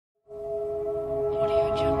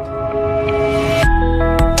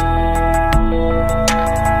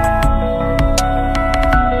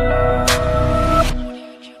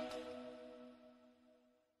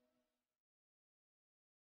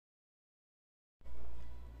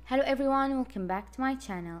Hello everyone, welcome back to my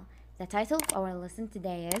channel. The title of our lesson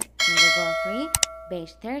today is Number 3,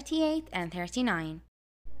 page 38 and 39.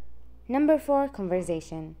 Number 4,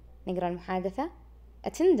 conversation. نقرأ المحادثة.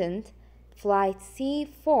 Attendant, flight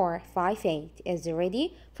C458 is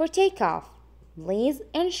ready for takeoff. Please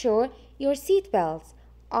ensure your seat belts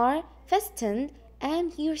are fastened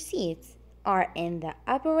and your seats are in the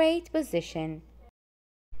upright position.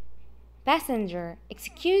 Passenger,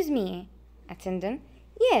 excuse me. Attendant,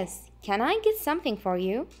 yes, can I get something for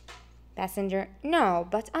you? Passenger, no,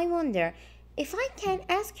 but I wonder if I can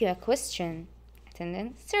ask you a question.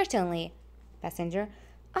 Attendant, certainly. Passenger,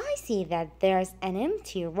 I see that there's an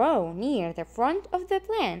empty row near the front of the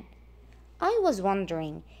plane. I was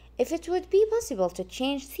wondering if it would be possible to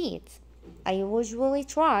change seats. I usually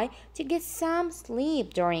try to get some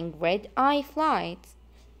sleep during red-eye flights,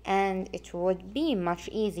 and it would be much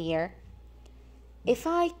easier if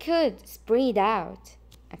I could spread out.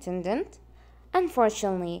 Attendant,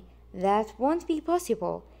 unfortunately, that won't be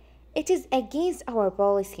possible. It is against our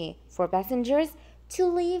policy for passengers to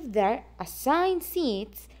leave their assigned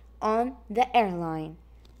seats on the airline.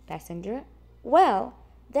 Passenger, well,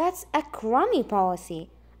 that's a crummy policy.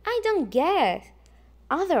 I don't get it.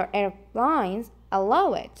 Other airlines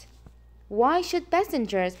allow it. Why should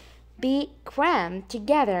passengers be crammed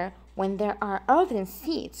together when there are open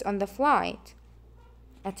seats on the flight?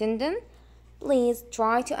 Attendant, please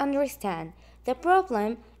try to understand. The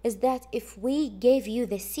problem is that if we gave you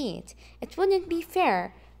the seat, it wouldn't be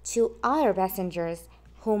fair to other passengers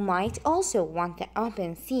who might also want the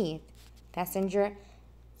open seat. Passenger,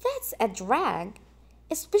 that's a drag,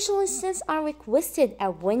 especially since I requested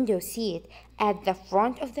a window seat at the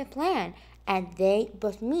front of the plane and they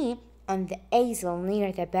put me on the easel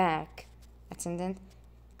near the back. Attendant,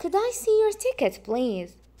 could I see your ticket,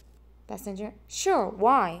 please? Passenger, sure,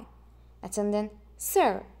 why? Attendant,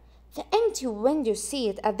 sir, the empty window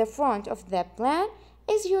seat at the front of the plane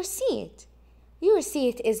is your seat. Your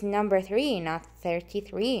seat is number 3, not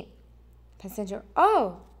 33. Passenger,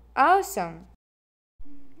 oh, awesome.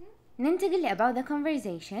 ننتقل about the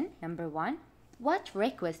conversation. Number 1. What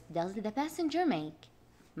request does the passenger make?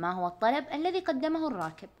 ما هو الطلب الذي قدمه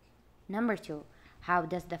الراكب? Number 2. How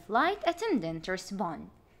does the flight attendant respond?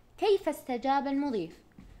 كيف استجاب المضيف?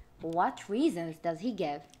 What reasons does he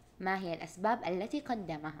give? ما هي الأسباب التي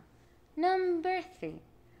قدمها? Number 3.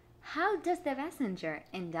 How does the passenger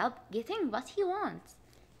end up getting what he wants?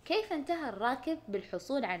 كيف انتهى الراكب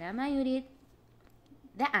بالحصول على ما يريد?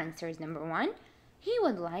 The answer is number 1. He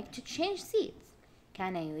would like to change seats.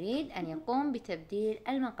 كان يريد أن يقوم بتبديل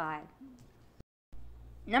المقاعد.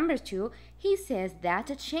 Number 2. He says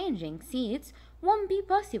that changing seats won't be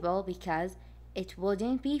possible because it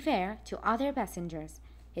wouldn't be fair to other passengers.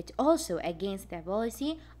 It's also against the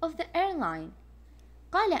policy of the airline.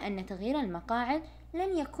 قال أن تغيير المقاعد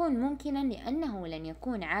لن يكون ممكنا لأنه لن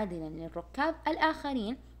يكون عادلا للركاب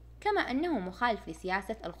الآخرين كما أنه مخالف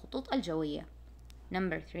لسياسة الخطوط الجوية.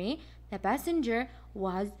 Number 3. The passenger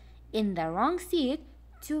was in the wrong seat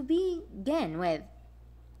to begin with.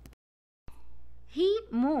 He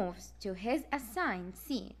moves to his assigned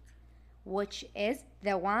seat, which is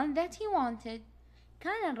the one that he wanted.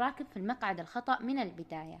 كان الراكب في المقعد الخطأ من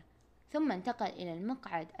البداية، ثم انتقل إلى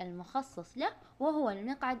المقعد المخصص له وهو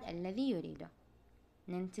المقعد الذي يريده.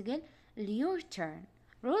 ننتقل your turn.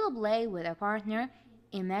 Role play with a partner.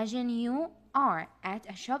 Imagine you are at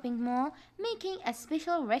a shopping mall making a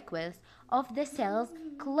special request of the sales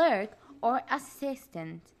clerk or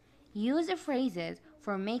assistant. Use phrases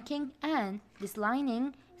for making and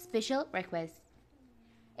declining special requests.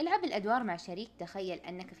 العب الأدوار مع شريك. تخيل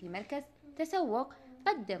أنك في مركز تسوق.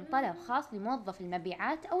 قدم طلب خاص لموظف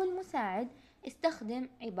المبيعات أو المساعد. استخدم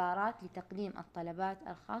عبارات لتقديم الطلبات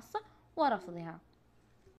الخاصة ورفضها.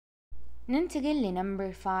 ننتقل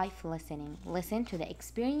number 5 listening. Listen to the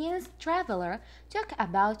experienced traveler talk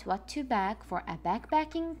about what to pack for a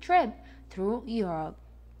backpacking trip through Europe.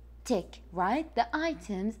 Tick, write the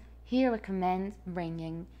items he recommends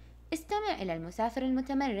bringing. استمع إلى المسافر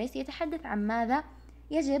المتمرس يتحدث عن ماذا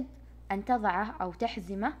يجب أن تضعه أو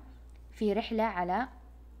تحزمه في رحلة على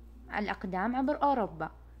الأقدام عبر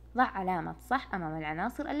أوروبا. ضع علامة صح أمام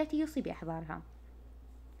العناصر التي يوصي بإحضارها.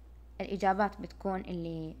 الإجابات بتكون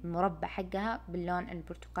اللي المربع حقها باللون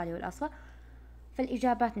البرتقالي والأصفر.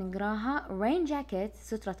 فالإجابات نقراها: rain jacket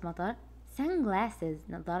سترة مطر، sunglasses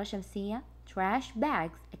نظارة شمسية، trash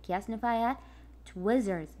bags أكياس نفايات،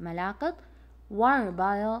 tweezers ملاقط، water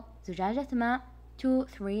bottle زجاجة ماء، 2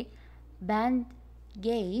 3 band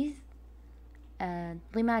gaze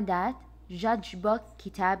ضمادات، judge book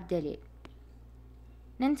كتاب دليل.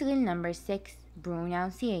 ننتقل number 6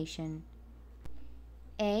 pronunciation.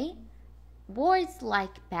 A. Words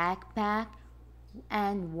like backpack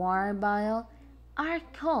and warbile are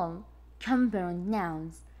called compound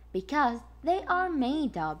nouns because they are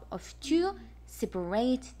made up of two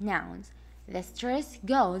separate nouns. The stress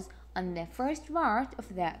goes on the first part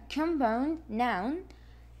of the compound noun.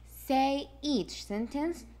 Say each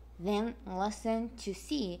sentence, then listen to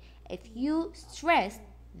see if you stressed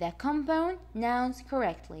the compound nouns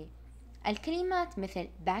correctly. الكلمات مثل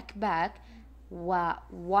backpack و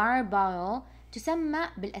warbile تسمى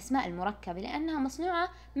بالأسماء المركبة لأنها مصنوعة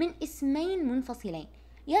من اسمين منفصلين.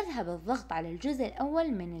 يذهب الضغط على الجزء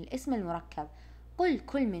الأول من الاسم المركب. قل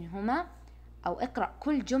كل منهما أو اقرأ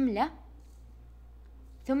كل جملة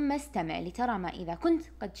ثم استمع لترى ما إذا كنت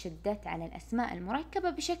قد شددت على الأسماء المركبة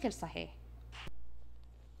بشكل صحيح.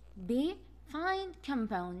 B. Find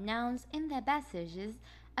compound nouns in the passages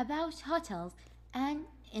about hotels and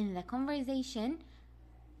in the conversation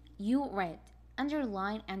you read.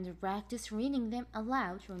 Underline and practice reading them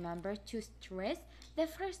aloud. Remember to stress the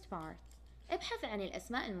first part. ابحث عن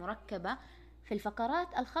الأسماء المركبة في الفقرات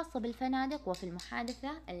الخاصة بالفنادق وفي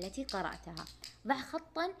المحادثة التي قرأتها. ضع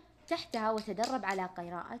خطا تحتها وتدرب على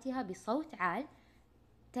قراءتها بصوت عال.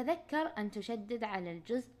 تذكر أن تشدد على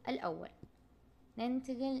الجزء الأول.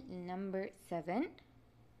 ننتقل number 7.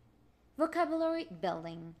 Vocabulary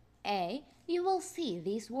building. A. You will see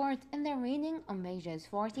these words in the reading on pages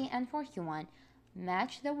 40 and 41.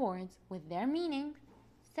 Match the words with their meaning.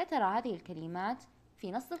 سترى هذه الكلمات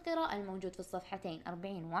في نص القراءة الموجود في الصفحتين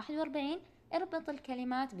 40 و 41. اربط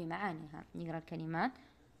الكلمات بمعانيها. نقرأ الكلمات.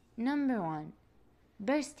 Number 1.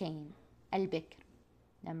 Bursting البكر.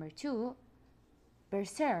 Number 2.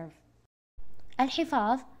 Preserve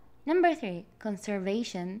الحفاظ. Number 3.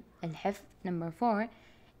 Conservation الحفظ. Number 4.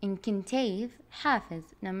 Incentives حافز.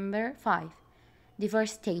 Number 5.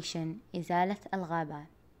 Deforestation إزالة الغابات.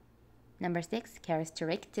 Number 6.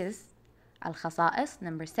 Characteristics الخصائص.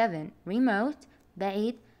 Number 7. Remote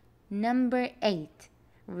بعيد. Number 8.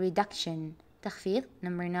 Reduction تخفيض.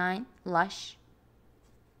 Number 9. Lush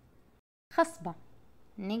خصبة.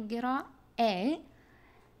 نقرأ A.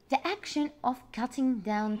 The action of cutting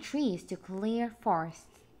down trees to clear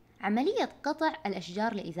forests عملية قطع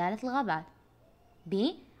الأشجار لإزالة الغابات. B.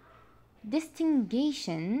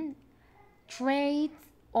 Distinguishing traits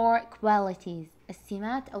or qualities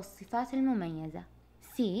السمات أو الصفات المميزة.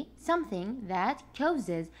 C. Something that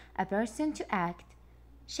causes a person to act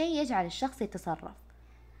شيء يجعل الشخص يتصرف.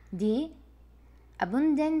 D.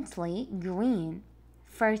 Abundantly green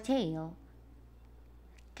fertile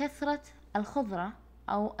كثرة الخضرة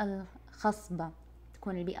أو الخصبة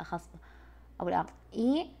تكون البيئة خصبة أو الأرض.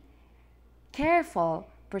 E. Careful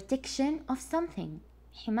protection of something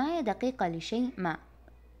حماية دقيقة لشيء ما.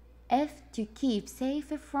 F. To keep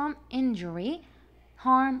safe from injury,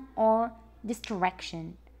 harm or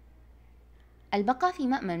destruction البقاء في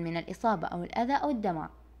مأمن من الإصابة أو الأذى أو الدمار.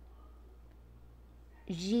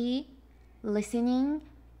 G. Listening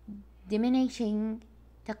diminishing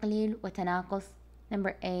تقليل وتناقص.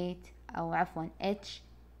 Number 8 أو عفوا H.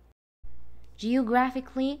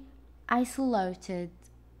 Geographically isolated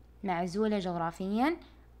معزولة جغرافيا.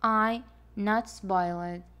 I. Not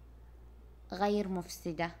spoiled غير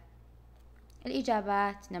مفسدة.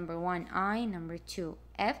 الإجابات number 1 I, number 2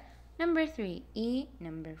 F, number 3 E,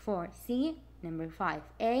 number 4 C, number 5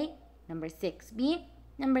 A, number 6 B,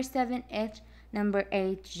 number 7 H, number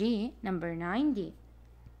 8 G, number 9 D.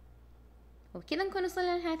 وبكذا نكون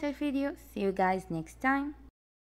وصلنا لنهاية الفيديو. See you guys next time.